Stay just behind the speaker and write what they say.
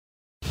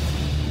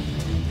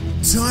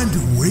Time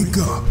to wake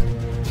up.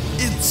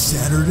 It's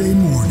Saturday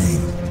morning.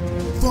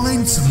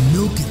 Find some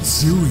milk and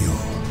cereal.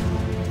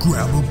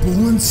 Grab a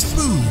bowl and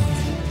spoon.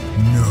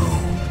 No,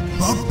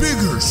 a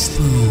bigger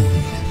spoon.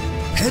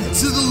 Head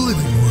to the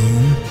living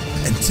room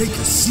and take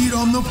a seat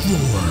on the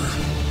floor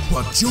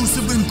while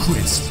Joseph and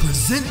Chris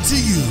present to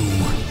you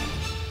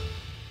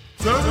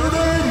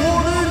Saturday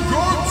Morning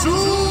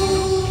Cartoon!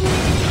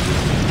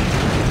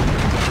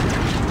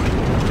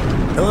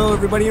 Hello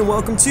everybody and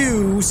welcome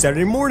to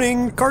Saturday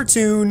Morning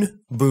Cartoon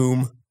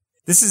Boom.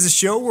 This is a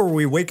show where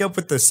we wake up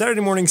with the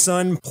Saturday morning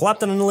sun, plop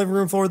down on the living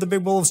room floor with a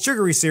big bowl of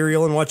sugary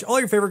cereal, and watch all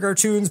your favorite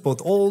cartoons,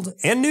 both old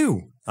and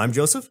new. I'm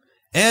Joseph.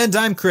 And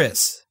I'm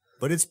Chris.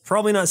 But it's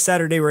probably not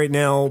Saturday right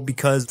now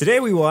because today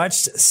we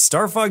watched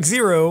Star Fox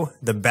Zero,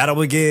 The Battle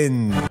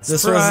Begins.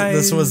 This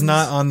was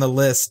not on the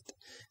list.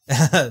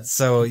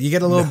 So you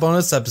get a little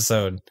bonus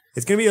episode.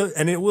 It's going to be,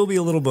 and it will be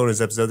a little bonus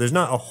episode. There's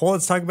not a whole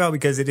lot to talk about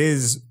because it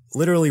is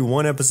literally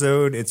one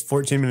episode. It's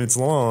 14 minutes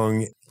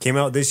long. Came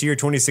out this year,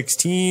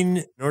 2016,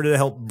 in order to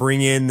help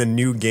bring in the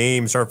new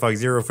game, Star Fox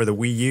Zero, for the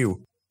Wii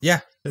U.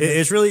 Yeah.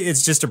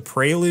 It's just a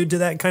prelude to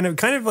that kind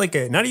of like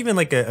not even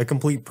like a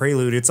complete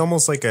prelude. It's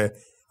almost like a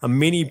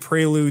mini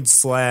prelude /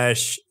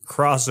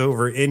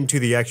 crossover into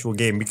the actual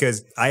game,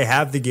 because I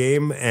have the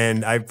game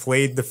and I've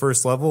played the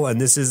first level,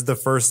 and this is the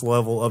first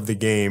level of the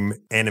game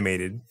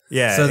animated.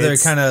 Yeah. So they're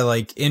kind of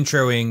like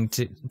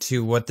introing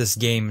to what this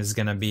game is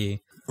going to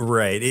be.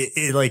 Right.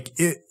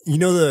 You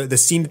know, the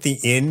scene at the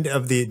end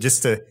of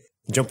just to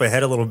jump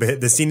ahead a little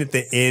bit, the scene at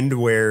the end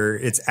where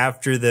it's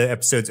after the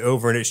episode's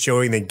over and it's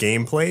showing the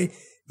gameplay.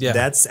 Yeah.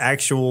 That's the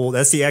actual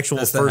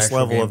first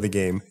level game of the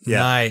game. Yeah.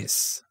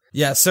 Nice.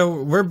 Yeah,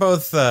 so we're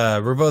both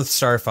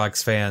Star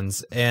Fox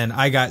fans, and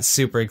I got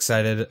super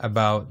excited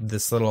about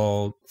this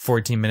little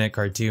 14-minute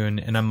cartoon,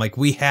 and I'm like,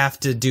 we have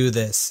to do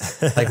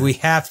this. Like, we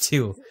have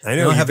to. I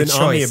know, we don't have a been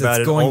on me choice. about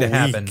It's it going all to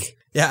happen. week.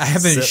 Yeah, I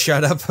haven't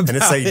shut up about it. And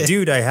it's like,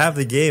 dude, I have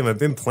the game. I've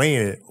been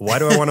playing it. Why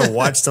do I want to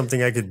watch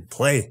something I could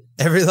play?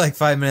 Every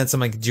 5 minutes, I'm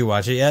like, did you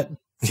watch it yet?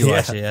 Did you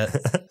watch it yet?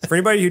 For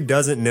anybody who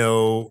doesn't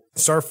know,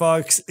 Star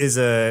Fox is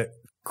a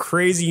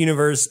crazy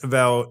universe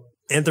about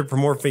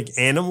anthropomorphic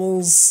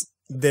animals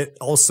that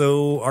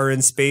also are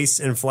in space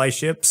and fly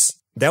ships.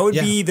 That would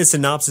be the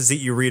synopsis that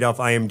you read off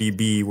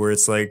IMDb, where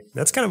it's like,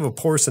 that's kind of a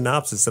poor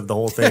synopsis of the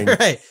whole thing.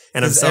 Right.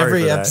 And I'm sorry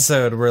every for that.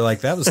 episode we're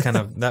like,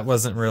 that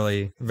wasn't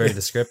really very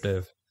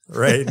descriptive.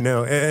 Right.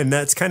 No. And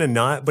that's kind of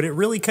not, but it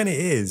really kind of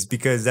is,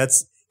 because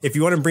if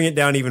you want to bring it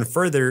down even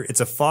further, it's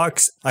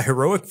a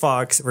heroic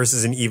fox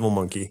versus an evil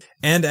monkey.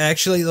 And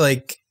actually,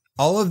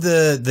 all of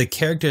the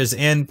characters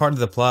and part of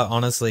the plot,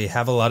 honestly,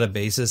 have a lot of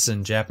basis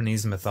in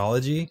Japanese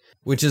mythology,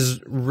 which is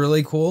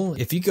really cool.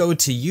 If you go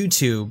to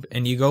YouTube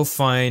and you go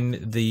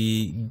find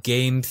the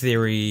Game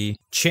Theory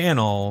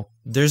channel,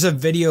 there's a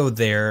video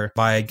there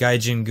by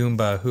Gaijin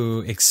Goomba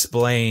who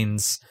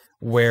explains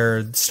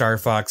where Star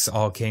Fox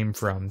all came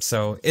from.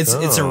 So it's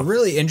a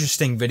really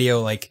interesting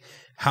video,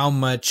 how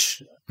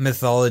much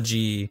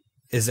mythology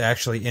is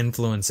actually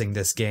influencing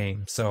this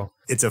game. So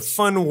it's a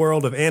fun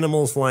world of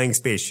animals flying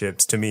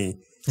spaceships to me.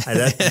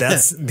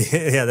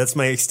 That's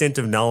my extent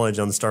of knowledge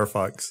on Star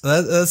Fox.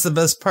 That's the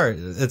best part.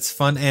 It's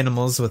fun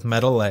animals with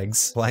metal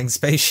legs flying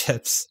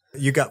spaceships.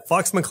 You got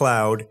Fox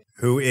McCloud,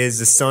 who is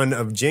the son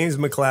of James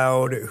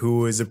McCloud, who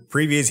was a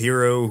previous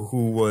hero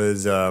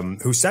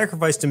who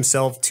sacrificed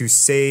himself to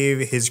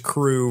save his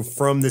crew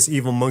from this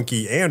evil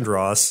monkey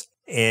Andros.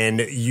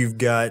 And you've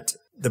got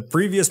the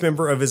previous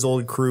member of his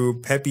old crew,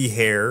 Peppy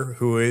Hare,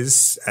 who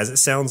is, as it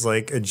sounds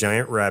like, a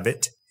giant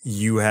rabbit.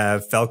 You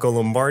have Falco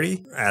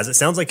Lombardi, as it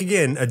sounds like,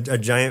 again, a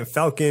giant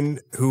falcon,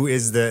 who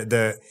is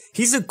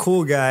he's a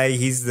cool guy.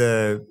 He's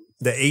the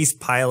ace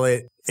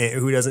pilot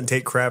who doesn't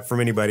take crap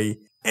from anybody.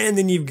 And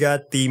then you've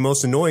got the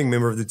most annoying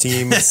member of the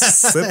team,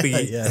 Slippy,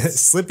 yes.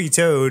 Slippy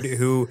Toad,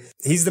 who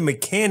he's the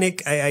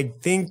mechanic. I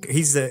think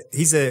he's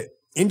a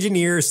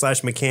engineer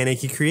 / mechanic.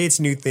 He creates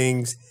new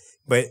things,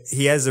 but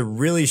he has a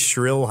really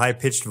shrill,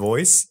 high-pitched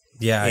voice.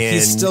 Yeah,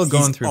 he's still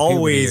going through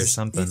puberty or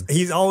something.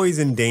 He's always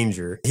in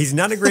danger. He's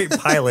not a great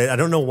pilot. I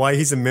don't know why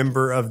he's a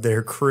member of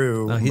their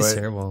crew. No, he's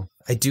terrible.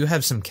 I do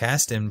have some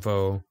cast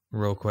info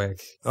real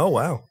quick. Oh,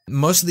 wow.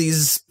 Most of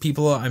these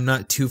people I'm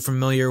not too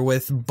familiar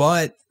with,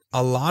 but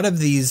a lot of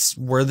these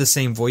were the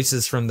same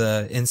voices from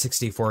the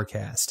N64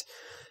 cast.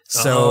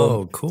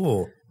 So,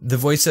 cool. The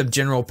voice of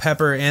General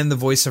Pepper and the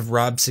voice of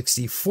Rob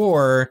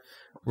 64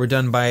 were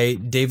done by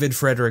David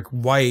Frederick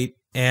White,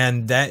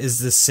 and that is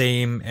the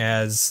same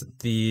as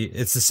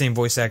it's the same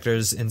voice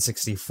actors in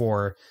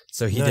 64.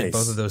 So he did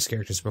both of those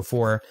characters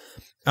before.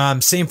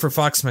 Same for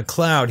Fox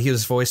McCloud. He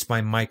was voiced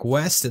by Mike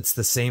West. It's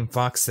the same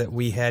Fox that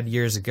we had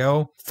years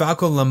ago.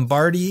 Falco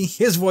Lombardi,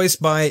 he is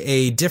voiced by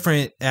a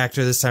different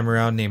actor this time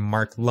around named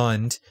Mark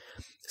Lund.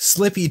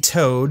 Slippy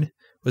Toad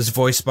was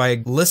voiced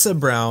by Lissa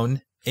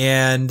Brown,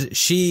 and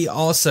she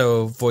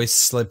also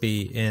voiced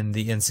Slippy in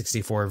the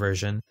N64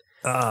 version.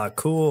 Ah,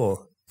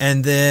 cool.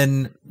 And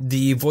then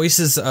the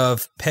voices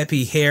of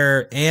Peppy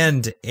Hare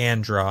and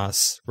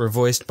Andros were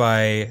voiced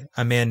by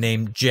a man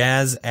named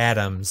Jazz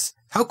Adams.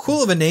 How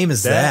cool of a name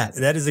is that?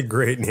 That is a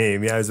great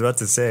name. Yeah, I was about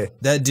to say.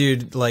 That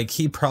dude, like,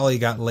 he probably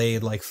got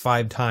laid like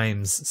 5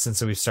 times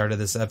since we started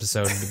this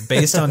episode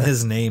based on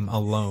his name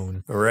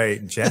alone.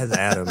 Right. Jazz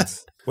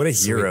Adams. What a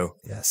hero.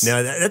 Yes.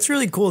 Now, that's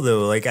really cool,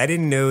 though. Like, I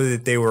didn't know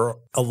that they were,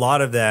 a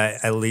lot of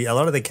that, at least, a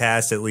lot of the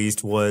cast, at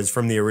least, was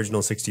from the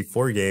original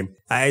 64 game.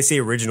 I say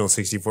original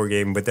 64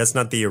 game, but that's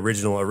not the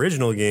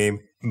original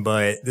game.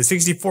 But the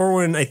 64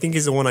 one, I think,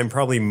 is the one I'm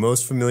probably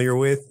most familiar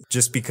with,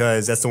 just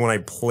because that's the one I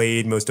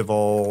played most of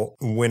all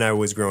when I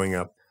was growing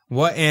up.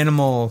 What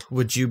animal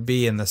would you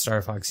be in the Star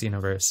Fox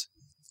universe?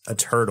 A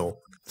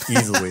turtle,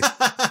 easily.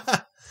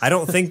 I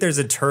don't think there's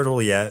a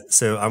turtle yet,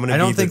 so I'm going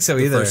to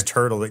be the first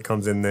turtle that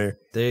comes in there.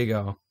 There you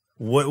go.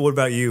 What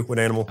about you? What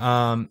animal?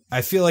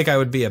 I feel like I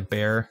would be a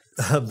bear.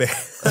 A bear?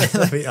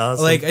 That'd be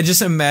awesome. Like, I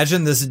just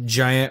imagine this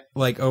giant,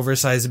 like,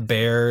 oversized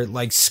bear,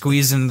 like,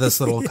 squeezing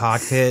this little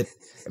cockpit,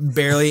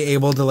 barely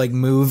able to, like,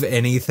 move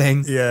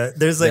anything. Yeah,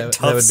 there's, like,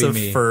 tufts of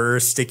fur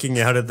sticking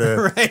out of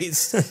the... Right,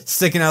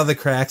 sticking out of the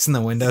cracks in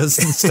the windows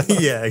and stuff.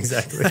 Yeah,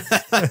 exactly.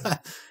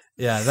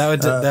 Yeah,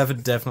 that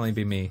would definitely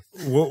be me.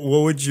 What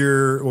would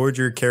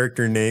your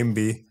character name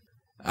be?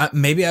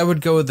 Maybe I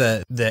would go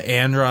the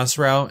Andross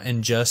route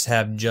and just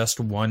have just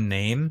one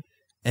name,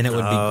 and it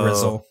would be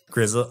Grizzle.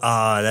 Grizzle.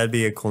 That'd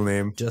be a cool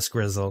name. Just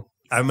Grizzle.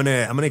 I'm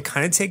gonna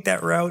kind of take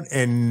that route,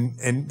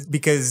 and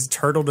because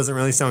turtle doesn't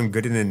really sound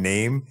good in a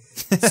name,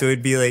 so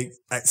it'd be like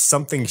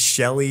something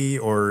Shelly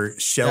or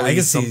Shelly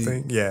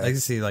something. Yeah, I can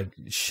see like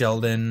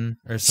Sheldon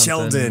or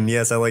something. Sheldon,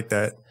 yes, I like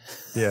that.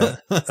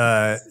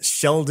 Yeah,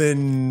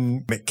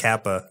 Sheldon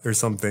McCappa or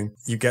something.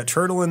 You got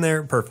turtle in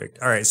there, perfect.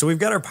 All right, so we've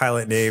got our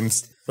pilot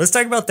names. Let's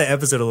talk about the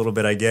episode a little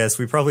bit, I guess.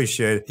 We probably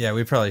should. Yeah,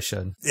 we probably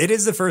should. It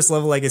is the first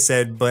level, like I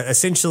said, but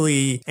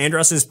essentially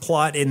Andross's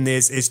plot in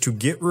this is to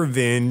get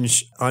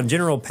revenge on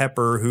General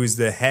Pepper, who's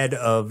the head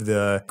of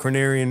the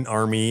Cornerian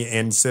army.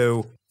 And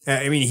so,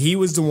 I mean, he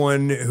was the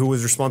one who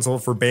was responsible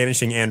for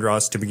banishing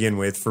Andross to begin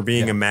with, for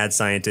being a mad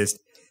scientist.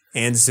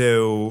 And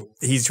so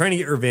he's trying to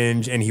get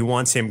revenge and he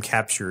wants him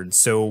captured.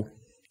 So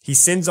he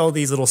sends all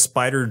these little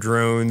spider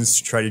drones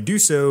to try to do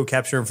so,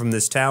 capture him from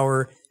this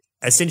tower.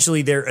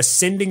 Essentially, they're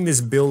ascending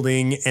this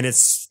building, and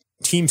it's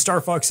Team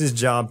Star Fox's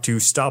job to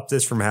stop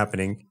this from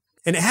happening.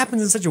 And it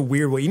happens in such a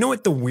weird way. You know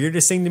what the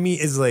weirdest thing to me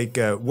is, like,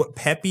 what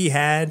Peppy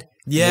had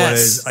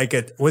was like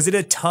was it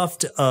a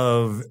tuft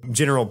of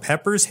General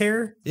Pepper's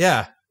hair?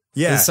 Yeah.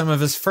 Yeah. Some of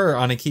his fur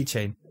on a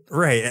keychain.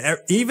 Right.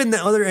 Even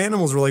the other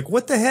animals were like,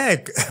 what the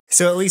heck?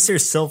 So at least they're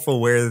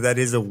self-aware that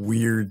is a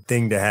weird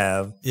thing to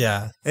have.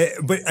 Yeah.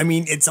 But I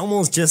mean, it's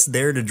almost just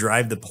there to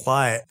drive the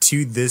plot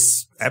to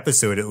this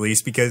episode, at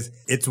least, because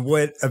it's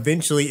what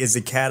eventually is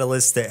the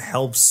catalyst that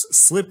helps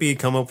Slippy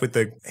come up with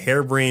the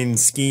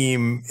harebrained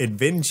scheme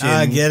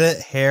invention. Get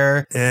it?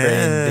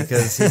 Harebrained,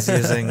 because he's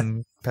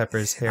using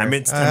Pepper's hair. I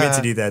meant to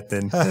do that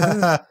then.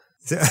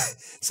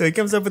 So he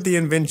comes up with the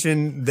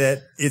invention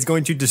that is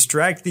going to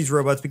distract these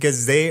robots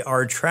because they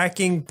are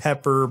tracking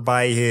Pepper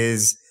by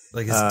his...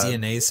 Like his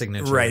DNA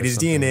signature. Right, his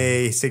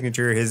DNA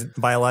signature, his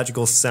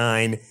biological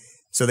sign.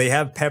 So they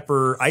have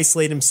Pepper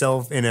isolate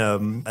himself in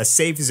a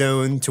safe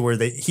zone to where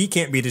he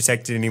can't be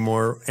detected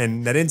anymore,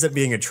 and that ends up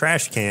being a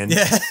trash can.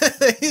 Yeah,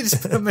 you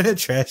just put him in a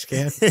trash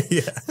can.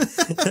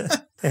 Yeah.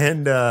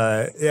 And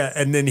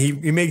and then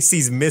he makes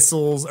these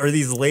missiles or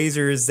these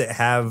lasers that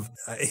have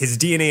his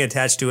DNA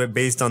attached to it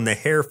based on the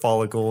hair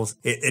follicles.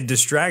 It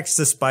distracts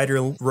the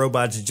spider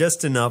robots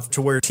just enough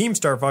to where Team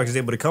Star Fox is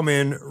able to come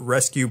in,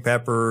 rescue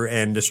Pepper,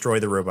 and destroy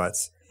the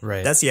robots.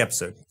 Right. That's the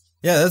episode.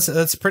 Yeah,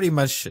 that's pretty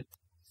much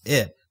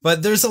it.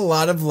 But there's a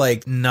lot of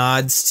like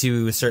nods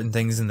to certain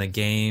things in the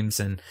games,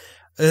 and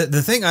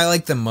the thing I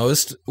liked the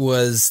most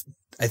was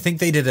I think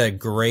they did a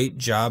great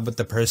job with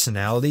the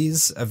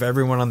personalities of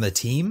everyone on the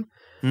team.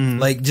 Mm-hmm.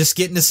 Like just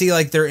getting to see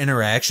like their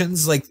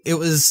interactions, like it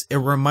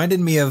reminded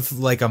me of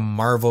like a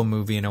Marvel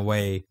movie in a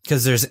way,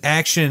 because there's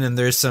action and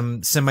there's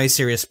some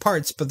semi-serious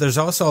parts, but there's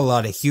also a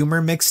lot of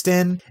humor mixed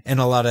in and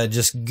a lot of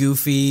just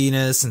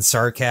goofiness and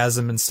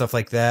sarcasm and stuff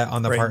like that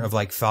on the part of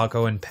like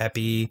Falco and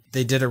Peppy.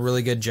 They did a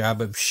really good job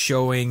of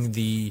showing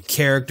the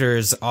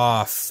characters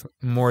off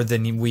more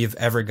than we've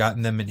ever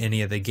gotten them in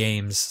any of the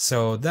games.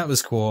 So that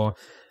was cool.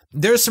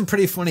 There's some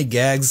pretty funny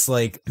gags,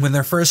 like when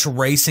they're first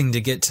racing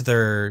to get to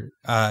their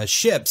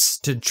ships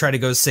to try to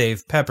go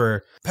save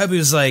Pepper. Peppy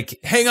was like,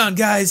 hang on,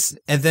 guys.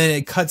 And then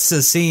it cuts to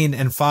the scene,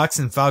 and Fox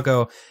and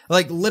Falco,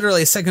 like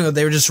literally a second ago,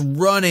 they were just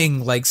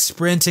running, like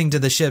sprinting to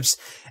the ships.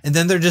 And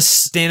then they're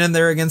just standing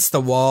there against the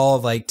wall,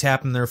 like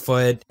tapping their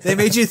foot. They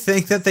made you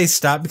think that they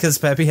stopped because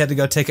Peppy had to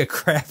go take a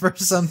crap or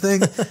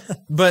something.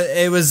 But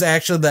it was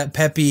actually that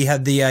Peppy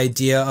had the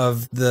idea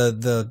of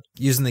the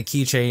using the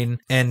keychain,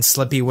 and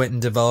Slippy went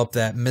and developed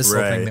that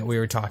missile thing that we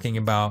were talking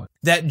about.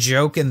 that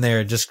joke in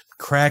there just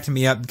cracked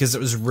me up because it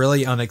was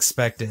really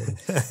unexpected.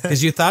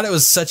 Because you thought it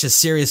was such a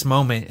serious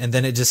moment, and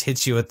then it just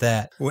hits you with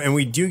that. And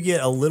we do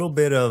get a little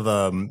bit of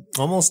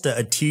almost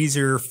a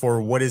teaser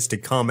for what is to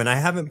come. And I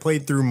haven't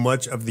played through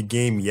much of the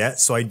game yet,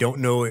 so I don't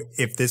know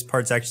if this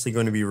part's actually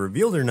going to be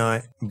revealed or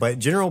not. But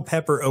General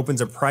Pepper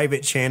opens a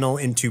private channel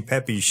into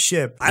Peppy's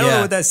ship. I don't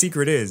know what that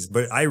secret is,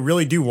 but I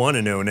really do want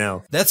to know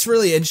now. That's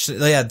really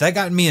interesting. Yeah, that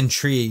got me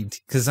intrigued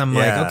because I'm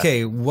like,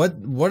 okay,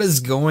 what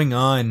is going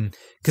on?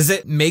 Because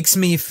it makes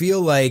me feel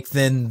like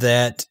then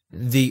that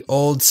the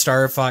old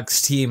Star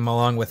Fox team,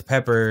 along with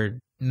Pepper,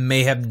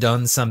 may have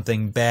done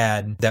something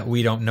bad that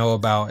we don't know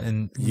about.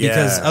 And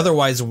because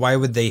otherwise, why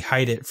would they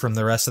hide it from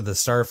the rest of the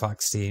Star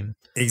Fox team?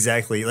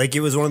 Exactly. Like,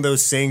 it was one of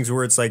those things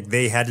where it's like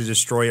they had to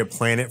destroy a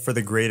planet for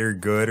the greater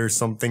good or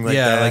something like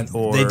that.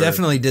 Like they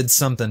definitely did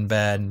something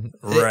bad.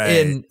 Right.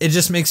 And it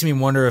just makes me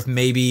wonder if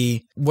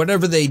maybe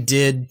whatever they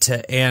did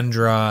to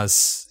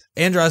Andros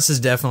is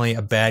definitely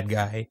a bad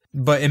guy,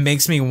 but it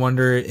makes me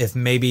wonder if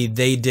maybe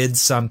they did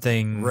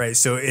something. Right.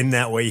 So in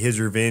that way, his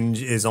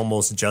revenge is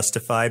almost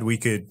justified. We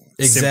could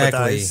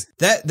sympathize.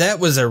 That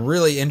was a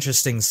really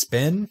interesting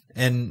spin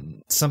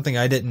and something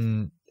I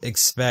didn't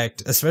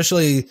expect,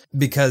 especially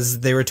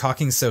because they were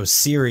talking so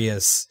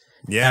serious.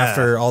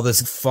 After all this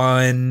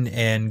fun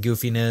and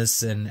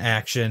goofiness and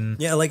action.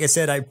 Yeah, like I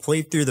said, I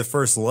played through the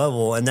first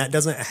level, and that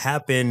doesn't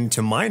happen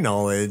to my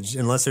knowledge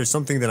unless there's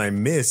something that I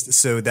missed.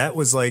 So that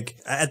was like,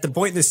 at the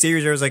point in the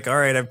series, I was like, all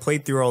right, I've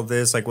played through all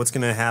this. Like, what's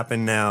going to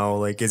happen now?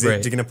 Like, is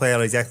it going to play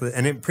out exactly?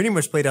 And it pretty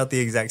much played out the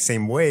exact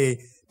same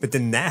way. But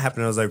then that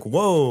happened. I was like,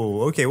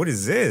 whoa, okay, what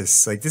is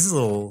this? Like, this is a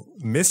little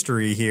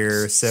mystery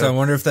here. So I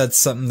wonder if that's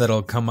something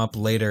that'll come up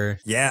later.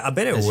 Yeah, I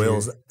bet it will.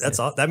 That's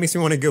all. That makes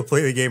me want to go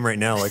play the game right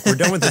now. Like, we're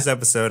done with this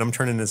episode. I'm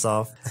turning this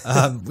off.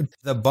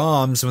 The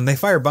bombs, when they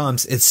fire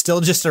bombs, it's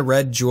still just a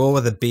red jewel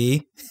with a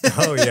B.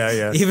 Oh,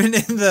 yeah. Even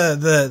in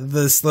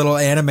this little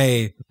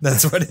anime,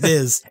 that's what it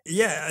is.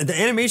 Yeah, the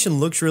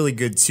animation looks really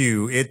good,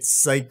 too.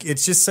 It's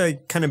just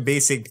like kind of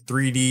basic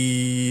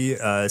 3D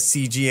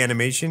CG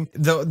animation.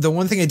 The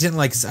one thing I didn't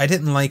like is I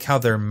didn't like how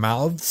their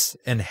mouths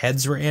and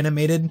heads were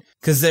animated,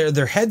 because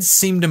their heads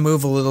seemed to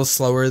move a little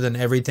slower than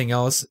everything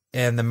else,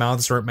 and the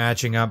mouths weren't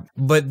matching up.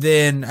 But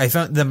then I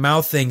found the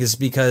mouth thing is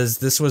because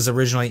this was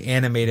originally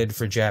animated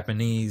for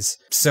Japanese.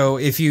 So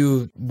if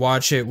you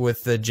watch it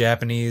with the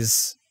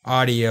Japanese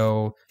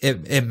audio,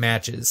 it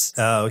matches.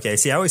 Oh, okay.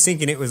 See, I was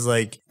thinking it was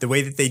like the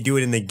way that they do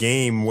it in the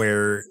game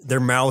where their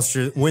mouths,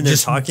 when they're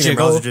talking, their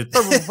mouths are just...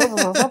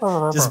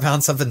 just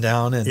bounce up and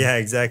down. And yeah,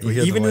 exactly.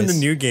 Even in the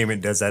new game, it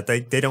does that.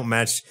 They don't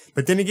match.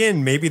 But then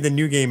again, maybe the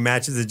new game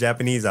matches the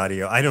Japanese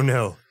audio. I don't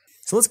know.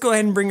 So let's go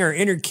ahead and bring our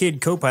inner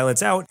kid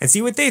co-pilots out and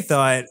see what they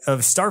thought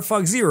of Star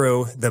Fox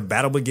Zero, The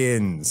Battle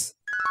Begins.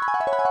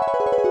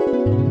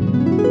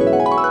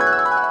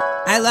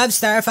 I love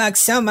Star Fox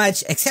so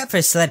much, except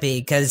for Slippy,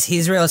 because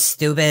he's real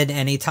stupid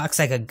and he talks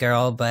like a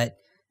girl, but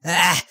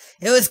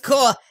it was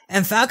cool.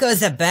 And Falco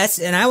is the best,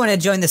 and I want to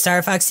join the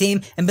Star Fox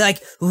team and be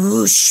like,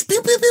 whoosh, pew,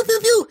 pew, pew, pew,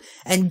 pew,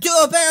 and do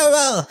a barrel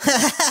roll.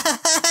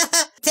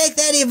 Take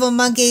that, evil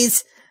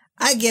monkeys.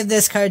 I give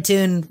this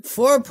cartoon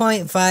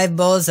 4.5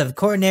 bowls of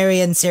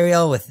Cornarian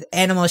cereal with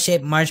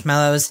animal-shaped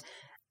marshmallows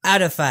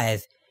out of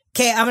 5.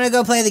 Okay, I'm gonna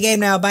go play the game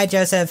now. Bye,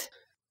 Joseph.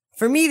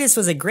 For me, this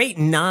was a great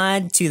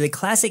nod to the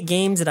classic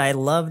games that I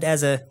loved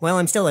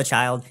I'm still a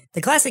child.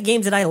 The classic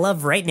games that I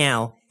love right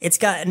now. It's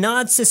got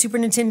nods to Super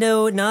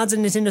Nintendo, nods to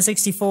Nintendo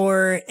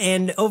 64,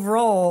 and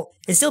overall,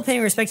 it's still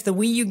paying respect to the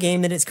Wii U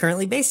game that it's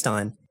currently based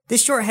on.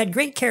 This short had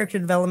great character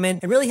development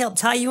and really helped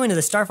tie you into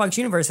the Star Fox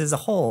universe as a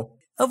whole.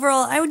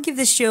 Overall, I would give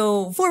this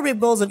show 4 big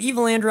bowls of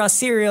Evil Andros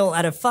cereal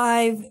out of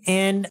 5,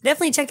 and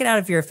definitely check it out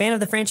if you're a fan of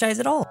the franchise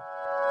at all.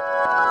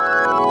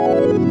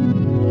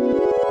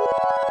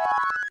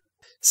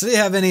 So do you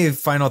have any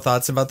final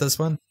thoughts about this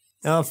one?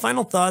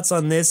 Final thoughts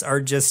on this are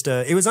just,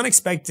 it was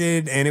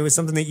unexpected, and it was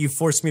something that you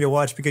forced me to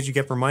watch because you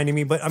kept reminding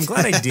me, but I'm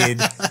glad I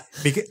did,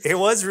 because it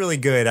was really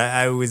good.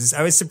 I was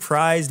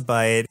surprised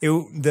by it.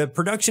 The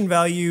production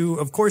value,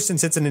 of course,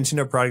 since it's a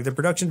Nintendo product, the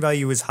production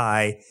value is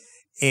high,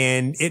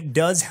 and it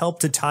does help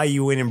to tie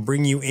you in and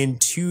bring you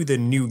into the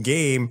new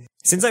game.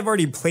 Since I've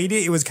already played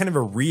it, it was kind of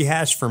a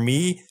rehash for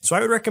me, so I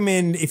would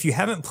recommend, if you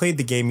haven't played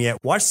the game yet,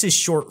 watch this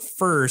short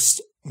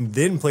first,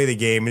 then play the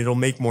game, and it'll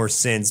make more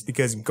sense,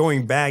 because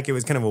going back, it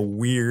was kind of a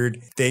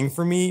weird thing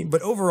for me,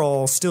 but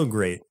overall, still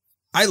great.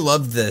 I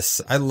loved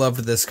this. I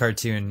loved this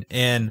cartoon,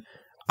 and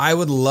I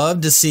would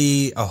love to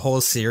see a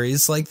whole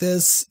series like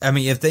this. I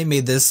mean, if they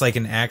made this like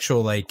an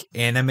actual like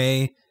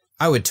anime,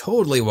 I would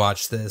totally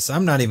watch this.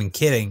 I'm not even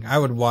kidding. I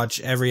would watch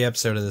every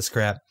episode of this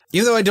crap.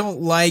 Even though I don't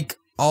like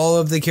all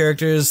of the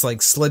characters,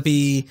 like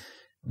Slippy,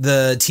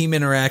 the team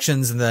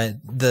interactions and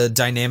the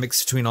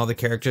dynamics between all the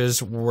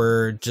characters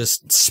were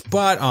just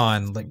spot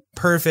on, like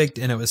perfect,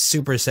 and it was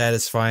super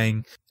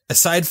satisfying.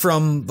 Aside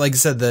from, like I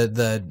said,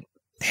 the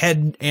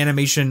head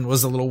animation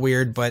was a little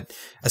weird, but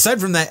aside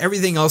from that,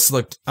 everything else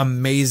looked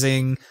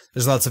amazing.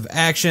 There's lots of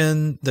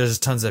action, there's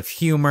tons of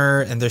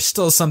humor, and there's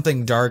still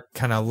something dark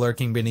kind of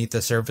lurking beneath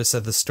the surface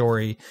of the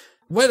story,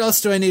 What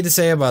else do I need to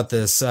say about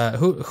this?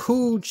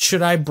 Who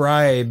should I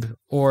bribe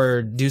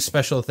or do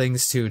special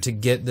things to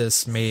get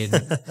this made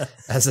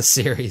as a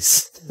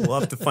series? We'll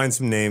have to find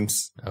some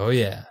names. Oh,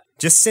 yeah.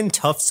 Just send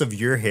tufts of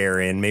your hair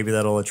in. Maybe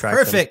that'll attract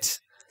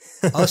Perfect.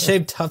 I'll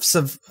shave tufts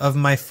of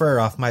my fur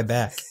off my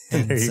back.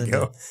 them. There you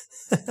go.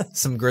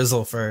 Some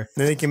grizzle fur.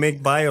 Then they can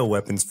make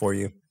bioweapons for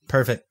you.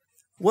 Perfect.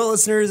 Well,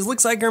 listeners, it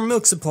looks like our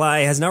milk supply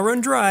has now run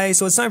dry,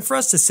 so it's time for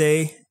us to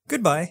say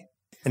goodbye.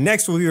 And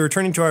next, we'll be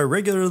returning to our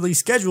regularly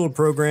scheduled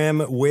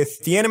program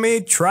with the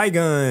anime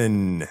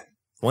Trigun.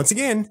 Once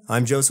again,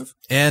 I'm Joseph.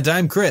 And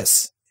I'm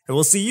Chris. And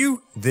we'll see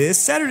you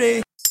this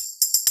Saturday.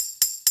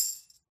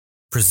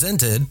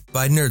 Presented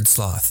by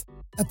Nerdsloth.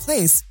 A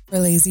place for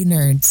lazy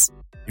nerds.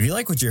 If you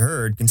like what you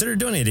heard, consider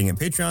donating at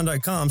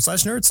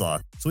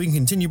patreon.com/nerdsloth so we can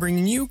continue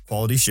bringing you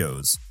quality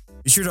shows.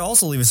 Be sure to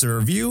also leave us a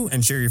review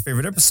and share your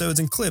favorite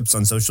episodes and clips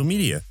on social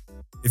media.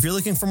 If you're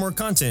looking for more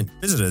content,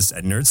 visit us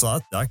at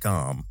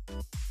nerdsloth.com.